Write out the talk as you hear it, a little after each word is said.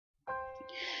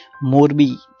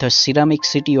Morbi, the ceramic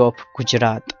city of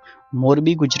Gujarat.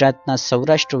 Morbi ગુજરાતના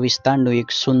સૌરાષ્ટ્ર વિસ્તારનું એક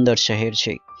સુંદર શહેર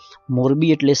છે.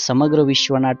 મોરબી એટલે સમગ્ર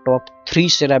વિશ્વના ટોપ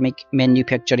 3 સેરામિક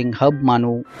મેન્યુફેક્ચરિંગ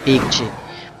હબમાંનું એક છે.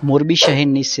 મોરબી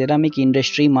શહેરની સેરામિક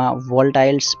ઇન્ડસ્ટ્રીમાં wall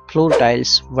tiles, floor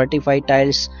tiles, વર્ટિફાઇડ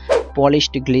tiles,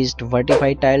 polished glazed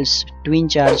વર્ટિફાઇડ tiles, twin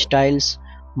charge tiles,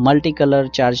 multi colour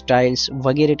charge tiles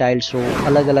વગેરે ટાઇલ્સો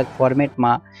અલગ અલગ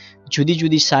ફોર્મેટમાં જુદી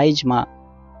જુદી સાઇઝમાં,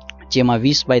 જેમાં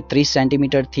 20 by 30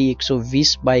 સેન્ટીમીટરથી 120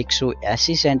 by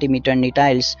 180 સેન્ટીમીટરની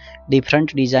tiles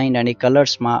different design અને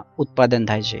કલર્સમાં ઉત્પાદન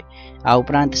થાય છે. આ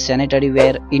ઉપરાંત સેનેટરી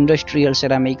વેર, ઇન્ડસ્ટ્રીયલ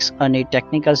સેરામિક્સ અને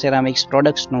ટેકનિકલ સેરામિક્સ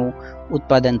પ્રોડક્ટ્સનું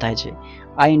ઉત્પાદન થાય છે.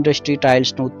 આ ઇન્ડસ્ટ્રી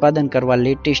ટાઇલ્સનું ઉત્પાદન કરવા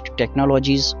લેટેસ્ટ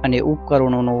ટેકનોલોજીસ અને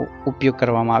ઉપકરણોનો ઉપયોગ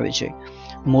કરવામાં આવે છે.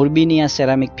 મોરબીની આ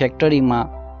સેરામિક ફેક્ટરીમાં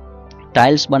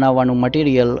ટાઇલ્સ બનાવવાનું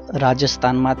મટીરિયલ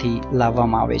રાજસ્થાનમાંથી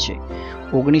લાવવામાં આવે છે.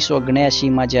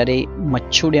 1979માં જ્યારે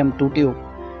મચ્છુ ડેમ તૂટ્યો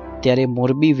ત્યારે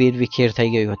મોરબી વેરવિખેર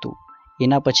થઈ ગયું હતું.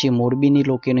 એના પછી મોરબીની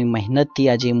લોકોની મહેનતથી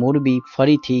આજે મોરબી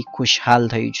ફરીથી ખુશહાલ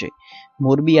થયું છે.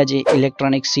 મોરબી આજે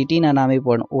ઇલેક્ટ્રોનિક સિટીના નામે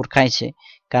પણ ઓળખાય છે,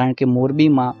 કારણ કે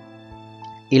મોરબીમાં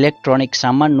ઇલેક્ટ્રોનિક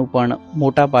સામાનનું પણ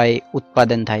મોટા પાયે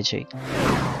ઉત્પાદન થાય છે.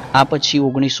 આ પછી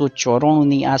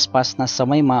 1994ની આસપાસના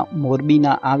સમયમાં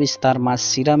મોરબીના આ વિસ્તારમાં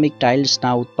સિરામિક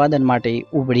ટાઇલ્સના ઉત્પાદન માટે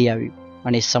ઉભરી આવ્યું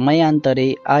અને સમયાંતરે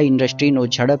આ ઇન્ડસ્ટ્રીનો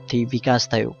ઝડપથી વિકાસ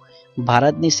થયો.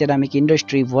 ભારતની સેરામિક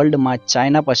ઇન્ડસ્ટ્રી વર્લ્ડમાં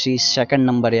ચાઇના પછી સેકન્ડ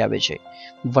નંબરે આવે છે.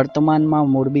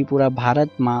 વર્તમાનમાં મોરબી પૂરા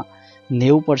ભારતમાં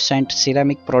 90%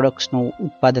 સેરામિક પ્રોડક્ટ્સનું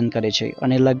ઉત્પાદન કરે છે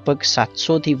અને લગભગ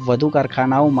 700થી વધુ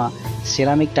કારખાનાઓમાં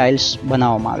સેરામિક ટાઇલ્સ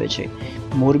બનાવવામાં આવે છે.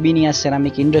 મોરબીની આ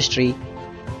સેરામિક ઇન્ડસ્ટ્રી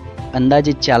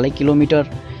અંદાજે 40 કિલોમીટર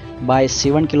બાય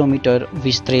 7 કિલોમીટર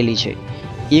વિસ્તરેલી છે.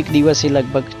 એક દિવસે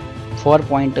લગભગ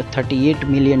 4.38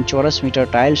 મિલિયન ચોરસ મીટર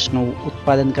ટાઇલ્સનું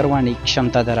ઉત્પાદન કરવાની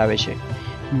ક્ષમતા ધરાવે છે.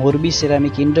 મોરબી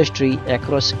સેરામિક ઇન્ડસ્ટ્રી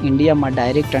એક્રોસ ઇન્ડિયામાં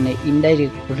ડાયરેક્ટ અને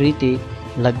ઇનડાયરેક્ટ રીતે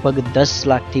લગભગ 10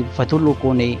 લાખથી વધુ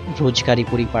લોકોને રોજગારી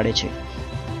પૂરી પાડે છે.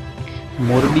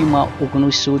 મોરબીમાં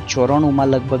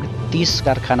 1994માં લગભગ 30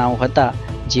 કારખાનાઓ હતા,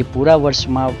 જે પૂરા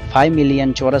વર્ષમાં 5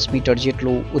 મિલિયન ચોરસ મીટર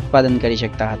જેટલું ઉત્પાદન કરી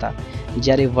શકતા હતા,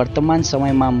 જ્યારે વર્તમાન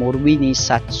સમયમાં મોરબીની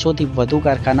 700થી વધુ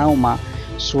કારખાનાઓમાં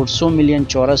 1600 મિલિયન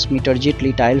ચોરસ મીટર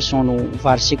જેટલી ટાઇલ્સોનું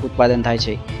વાર્ષિક ઉત્પાદન થાય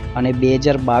છે અને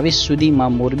 2022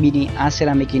 સુધીમાં મોરબીની આ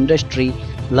સેરામિક ઇન્ડસ્ટ્રી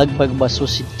લગભગ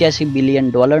 $287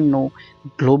 બિલિયન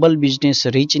ગ્લોબલ બિઝનેસ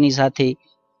રીચની સાથે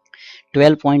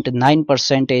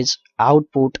 12.9%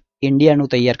 આઉટપુટ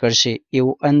ઇન્ડિયાનું તૈયાર કરશે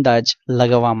એવો અંદાજ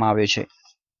લગાવવામાં આવ્યો છે.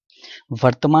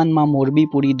 વર્તમાનમાં મોરબી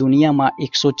પૂરી દુનિયામાં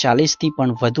 140થી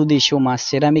પણ વધુ દેશોમાં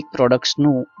સેરામિક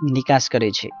પ્રોડક્ટ્સનું નિકાસ કરે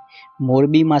છે.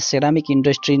 મોરબીમાં સેરામિક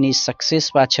ઇન્ડસ્ટ્રીની સક્સેસ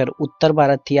પાછળ ઉત્તર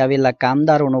ભારતથી આવેલા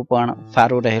કામદારોનો પણ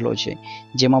ફાળો રહેલો છે,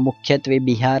 જેમાં મુખ્યત્વે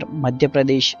બિહાર,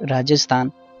 મધ્યપ્રદેશ, રાજસ્થાન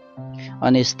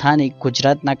અને સ્થાનિક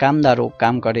ગુજરાતના કામદારો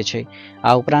કામ કરે છે.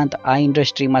 આ ઉપરાંત આ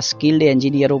ઇન્ડસ્ટ્રીમાં સ્કિલ્ડ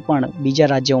એન્જિનિયરો પણ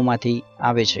બીજા રાજ્યોમાંથી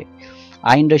આવે છે.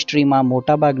 આ ઇન્ડસ્ટ્રીમાં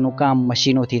મોટાભાગનું કામ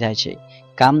મશીનોથી થાય છે.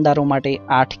 કામદારો માટે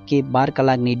 8 કે 12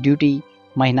 કલાકની ડ્યુટી,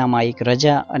 મહિનામાં 1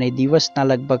 રજા અને દિવસના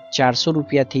લગભગ 400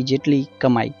 રૂપિયાથી જેટલી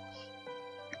કમાઈ.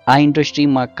 આ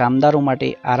ઇન્ડસ્ટ્રીમાં કામદારો માટે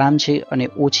આરામ છે અને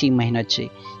ઓછી મહેનત છે,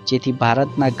 જેથી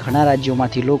ભારતના ઘણા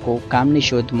રાજ્યોમાંથી લોકો કામની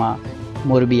શોધમાં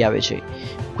મોરબી આવે છે.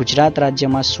 ગુજરાત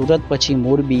રાજ્યમાં સુરત પછી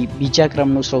મોરબી બીજા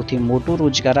ક્રમનું સૌથી મોટું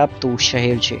રોજગાર આપતું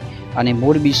શહેર છે અને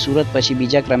મોરબી સુરત પછી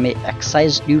બીજા ક્રમે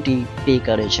એક્સાઇઝ ડ્યુટી પે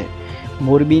કરે છે.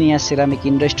 મોરબીની આ સેરામિક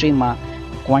ઇન્ડસ્ટ્રીમાં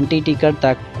ક્વોન્ટિટી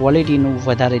કરતાં ક્વોલિટીનું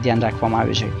વધારે ધ્યાન રાખવામાં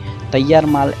આવે છે. તૈયાર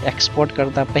માલ એક્સપોર્ટ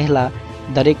કરતાં પહેલાં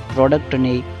દરેક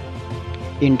પ્રોડક્ટને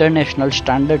ઇન્ટરનેશનલ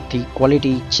સ્ટાન્ડર્ડથી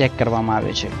ક્વોલિટી ચેક કરવામાં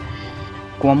આવે છે.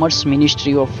 Commerce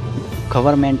ministry of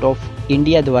government of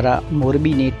India દ્વારા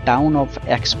મોરબીને ટાઉન ઓફ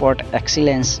એક્સપોર્ટ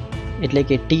એક્સિલન્સ એટલે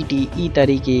કે TTE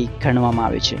તરીકે ગણવામાં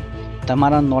આવે છે.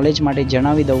 તમારા નોલેજ માટે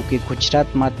જણાવી દઉં કે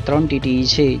ગુજરાતમાં 3 TTE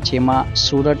છે, જેમાં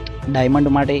સુરત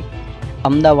ડાયમંડ માટે,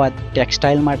 અમદાવાદ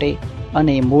ટેક્સટાઇલ માટે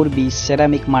અને મોરબી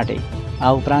સેરામિક માટે.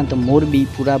 આ ઉપરાંત મોરબી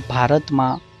પૂરા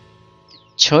ભારતમાં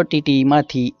 6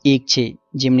 TTEમાંથી એક છે,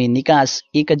 જેમની નિકાસ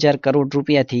 1000 કરોડ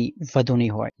રૂપિયાથી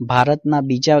વધુની હોય. ભારતના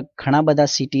બીજા ઘણા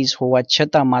બધા સિટીઝ હોવા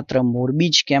છતાં માત્ર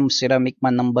મોરબી જ કેમ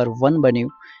સેરામિકમાં નંબર 1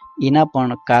 બન્યું, એના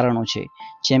પણ કારણો છે,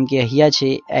 જેમ કે અહીંયા છે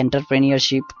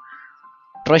entrepreneurship,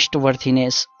 trust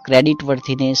વર્થીનેસ, credit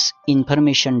વર્થીનેસ,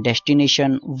 information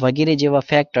destination વગેરે જેવા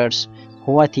ફેક્ટર્સ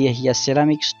હોવાથી અહીંયા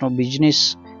સેરામિક્સનો બિઝનેસ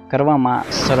કરવામાં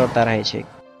સરળતા રહે છે.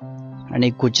 અને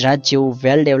ગુજરાત જેવું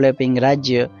વેલ ડેવલપિંગ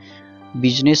રાજ્ય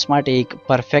બિઝનેસ માટે એક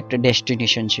પરફેક્ટ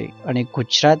ડેસ્ટિનેશન છે અને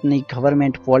ગુજરાતની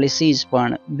ગવર્મેન્ટ પોલિસીઝ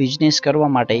પણ બિઝનેસ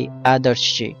કરવા માટે આદર્શ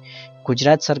છે.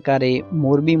 ગુજરાત સરકારે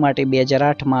મોરબી માટે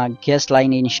 2008માં ગેસ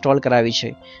લાઇન ઇન્સ્ટોલ કરાવી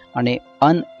છે અને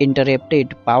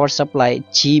અનઇન્ટરપ્ટેડ પાવર સપ્લાય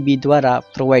GB દ્વારા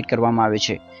પ્રોવાઈડ કરવામાં આવે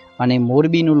છે અને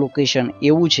મોરબીનું લોકેશન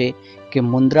એવું છે કે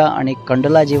મુન્દ્રા અને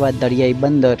કંડલા જેવા દરિયાઈ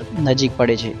બંદર નજીક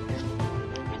પડે છે,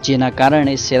 જેના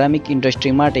કારણે સેરામિક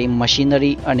ઇન્ડસ્ટ્રી માટે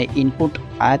મશીનરી અને ઇનપુટ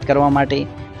આયાત કરવા માટે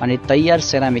અને તૈયાર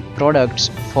સેરામિક પ્રોડક્ટ્સ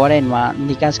ફોરેનમાં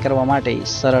નિકાસ કરવા માટે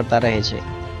સરળતા રહે છે.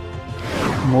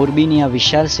 મોરબીની આ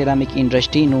વિશાળ સેરામિક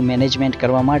ઇન્ડસ્ટ્રીનું મેનેજમેન્ટ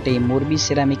કરવા માટે મોરબી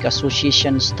સેરામિક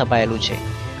એસોસિએશન સ્થપાયેલું છે.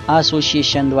 આ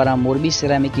એસોસિએશન દ્વારા મોરબી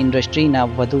સેરામિક ઇન્ડસ્ટ્રીના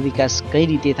વધુ વિકાસ કઈ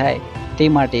રીતે થાય તે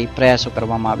માટે પ્રયાસો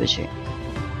કરવામાં આવે છે,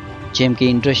 જેમ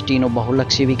કે ઇન્ડસ્ટ્રીનો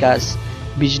બહુલક્ષી વિકાસ,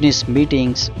 બિઝનેસ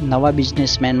મીટિંગ્સ, નવા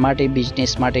બિઝનેસમેન માટે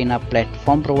બિઝનેસ માટેના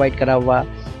પ્લેટફોર્મ પ્રોવાઈડ કરાવવા,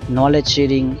 knowledge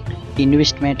sharing,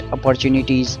 investment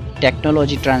opportunities,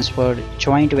 technology transfer,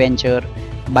 joint venture,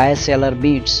 by seller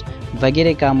bits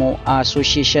વગેરે કામો આ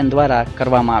એસોસિએશન દ્વારા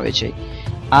કરવામાં આવે છે.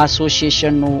 આ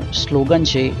એસોસિએશનનું સ્લોગન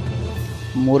છે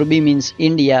Morbi means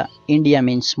India, India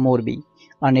means Morbi,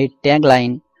 અને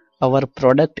tagline hour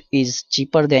product is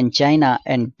cheaper then China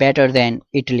and better than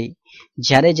Italy.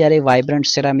 જ્યારે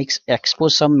વાઇબ્રન્ટ સેરામિક્સ એક્સપો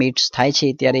સમિટ્સ થાય છે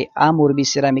ત્યારે આ મોરબી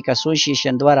સેરામિક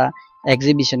એસોસિએશન દ્વારા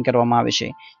એક્ઝિબિશન કરવામાં આવે છે,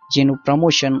 જેનું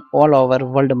પ્રમોશન ઓલ ઓવર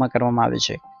વર્લ્ડમાં કરવામાં આવે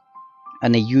છે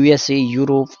અને યુએસએ,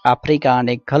 યુરોપ, આફ્રિકા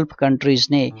અને ગલ્ફ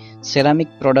કન્ટ્રીઝને સેરામિક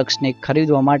પ્રોડક્ટ્સને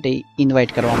ખરીદવા માટે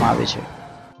ઇન્વાઇટ કરવામાં આવે છે.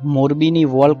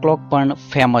 મોરબીની વોલ ક્લોક પણ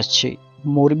ફેમસ છે.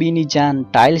 મોરબીની જાન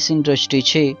ટાઇલ્સ ઇન્ડસ્ટ્રી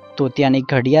છે તો ત્યાંની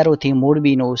ઘડિયાળોથી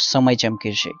મોરબીનો સમય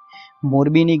ચમકે છે.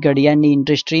 મોરબીની ઘડિયાળની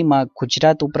ઇન્ડસ્ટ્રીમાં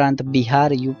ગુજરાત ઉપરાંત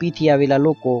બિહાર, યુપીથી આવેલા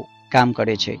લોકો કામ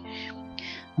કરે છે.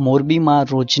 મોરબીમાં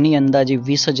રોજની અંદાજે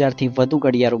 20,000થી વધુ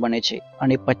ઘડિયાળો બને છે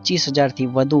અને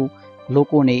 25,000થી વધુ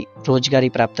લોકોને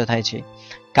રોજગારી પ્રાપ્ત થાય છે.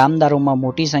 કામદારોમાં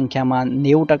મોટી સંખ્યામાં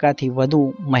 90%થી વધુ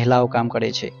મહિલાઓ કામ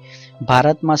કરે છે.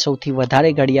 ભારતમાં સૌથી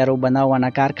વધારે ઘડિયાળો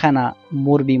બનાવવાના કારખાના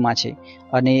મોરબીમાં છે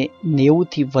અને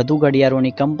 90થી વધુ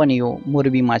ઘડિયાળોની કંપનીઓ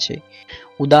મોરબીમાં છે.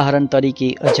 ઉદાહરણ તરીકે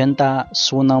અજંતા,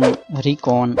 સોનમ,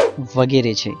 રિકોન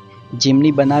વગેરે છે,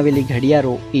 જેમની બનાવેલી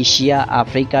ઘડિયાળો એશિયા,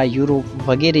 આફ્રિકા, યુરોપ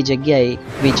વગેરે જગ્યાએ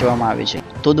વેચવામાં આવે છે.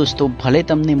 તો દોસ્તો, ભલે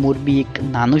તમને મોરબી એક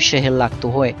નાનું શહેર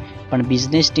લાગતું હોય, પણ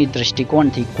બિઝનેસની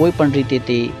દૃષ્ટિકોણથી કોઈ પણ રીતે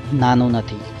તે નાનું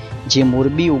નથી. જે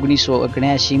મોરબી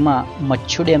 1979માં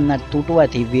મચ્છુ ડેમના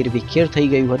તૂટવાથી વેરવિખેર થઈ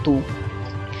ગયું હતું,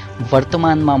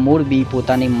 વર્તમાનમાં મોરબી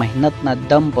પોતાની મહેનતના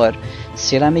દમ પર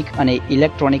સેરામિક અને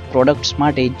ઇલેક્ટ્રોનિક પ્રોડક્ટ્સ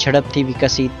માટે ઝડપથી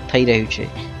વિકસિત થઈ રહ્યું છે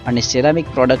અને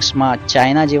સેરામિક પ્રોડક્ટ્સમાં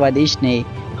ચાઇના જેવા દેશને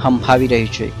હંફાવી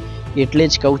રહ્યું છે. એટલે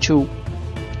જ કહું છું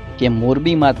કે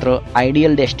મોરબી માત્ર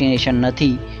આઈડિયલ ડેસ્ટિનેશન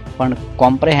નથી, પણ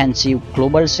કોમ્પ્રેહેન્સિવ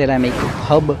ગ્લોબલ સેરામિક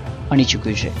હબ બની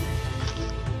ચૂક્યું છે.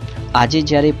 આજે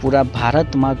જ્યારે પૂરા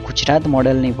ભારતમાં ગુજરાત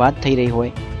મોડેલની વાત થઈ રહી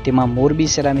હોય, તેમાં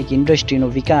મોરબી સેરામિક ઇન્ડસ્ટ્રીનો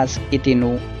વિકાસ એ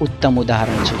તેનું ઉત્તમ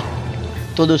ઉદાહરણ છે.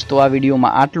 તો દોસ્તો, આ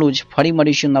વિડીયોમાં આટલું જ. ફરી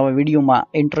મળીશું નવા વિડીયોમાં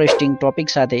ઇન્ટરેસ્ટિંગ ટોપિક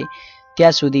સાથે.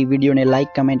 ત્યાં સુધી વિડીયોને લાઇક,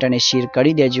 કમેન્ટ અને શેર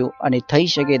કરી દેજો અને થઈ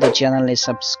શકે તો ચેનલને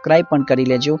સબસ્ક્રાઈબ પણ કરી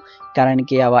લેજો, કારણ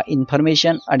કે આવા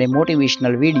ઇન્ફોર્મેશન અને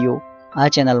મોટિવેશનલ વિડીયો આ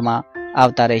ચેનલમાં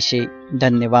આવતા રહેશે.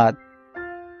 ધન્યવાદ.